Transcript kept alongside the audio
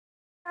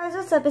Guys,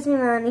 what's up? It's me,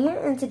 Melanie here,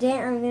 and today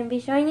I'm going to be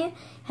showing you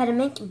how to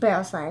make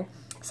barrel slime.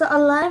 So a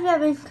lot of you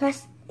have been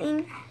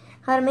requesting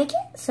how to make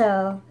it,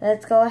 so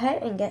let's go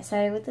ahead and get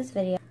started with this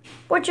video.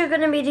 What you're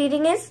going to be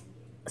needing is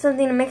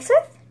something to mix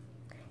with,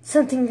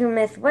 something to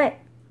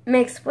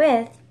mix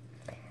with,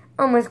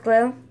 almost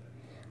glue,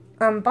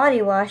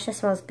 body wash that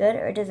smells good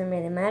or it doesn't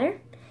really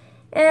matter,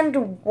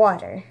 and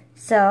water.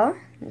 So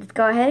let's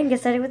go ahead and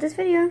get started with this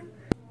video.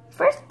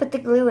 First, put the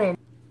glue in.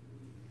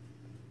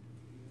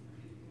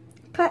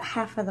 Put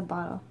half of the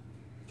bottle.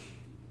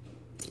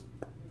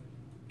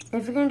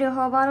 If you're going to do a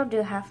whole bottle,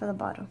 do half of the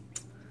bottle.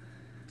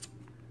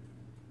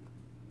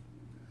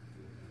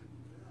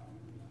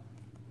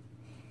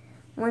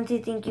 Once you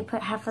think you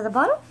put half of the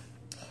bottle,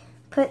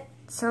 put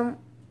some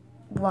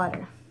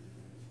water.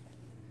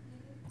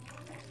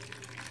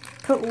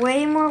 Put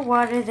way more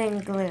water than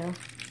glue.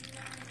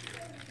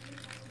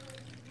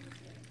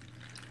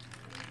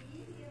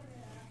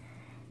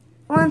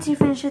 Once you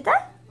finish with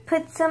that,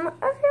 put some of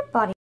your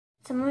body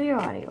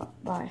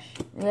wash.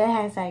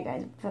 Yeah, sorry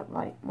guys, put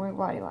more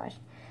body wash.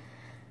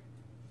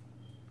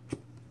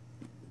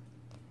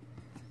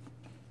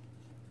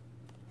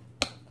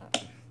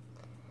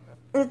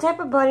 The type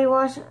of body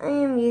wash I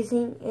am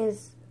using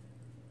is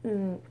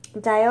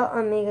Dial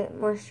Omega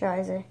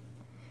Moisturizer.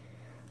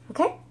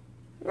 Okay?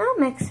 Now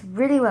mix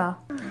really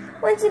well.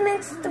 Once you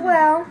mix it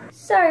well,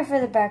 sorry for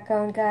the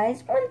background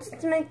guys, once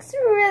it's mixed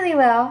really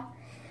well,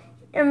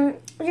 you're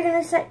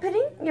going to start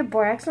putting your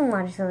borax and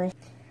water solution.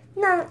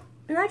 Now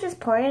just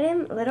pour it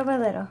in little by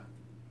little.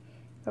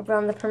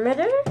 Around the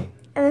perimeter and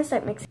then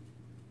start mixing.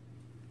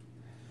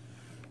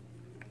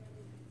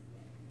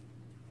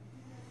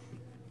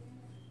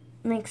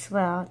 Mix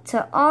well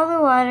till all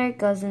the water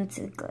goes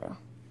into the glue.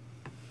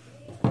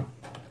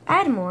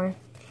 Add more.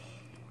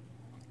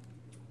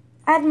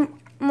 Add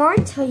more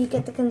until you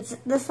get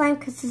the slime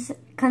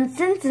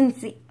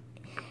consistency.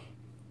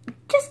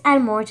 Just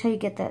add more until you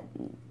get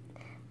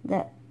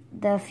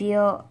the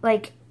feel,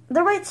 like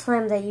the right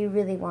slime that you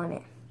really want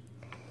it.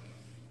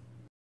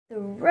 The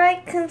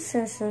right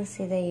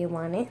consistency that you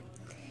want it.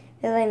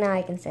 Like now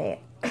I can say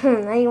it.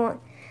 Now you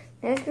want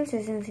this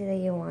consistency that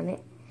you want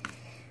it.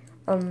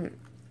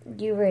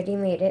 You already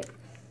made it.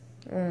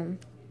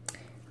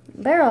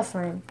 Barrel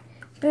slime.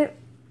 But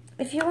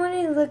if you want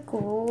to look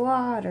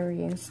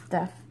watery and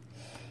stuff,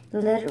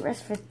 let it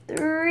rest for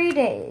 3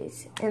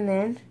 days and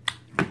then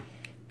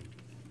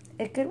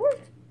it could work.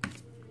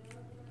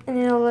 And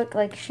it'll look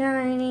like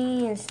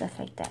shiny and stuff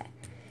like that.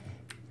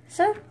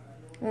 So,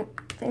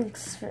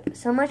 thanks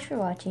so much for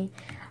watching.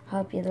 I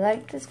hope you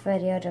liked this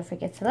video. Don't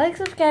forget to like,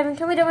 subscribe, and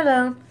comment down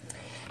below.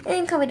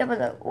 And comment down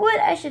below what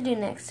I should do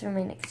next for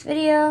my next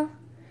video.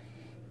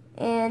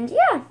 And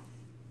yeah.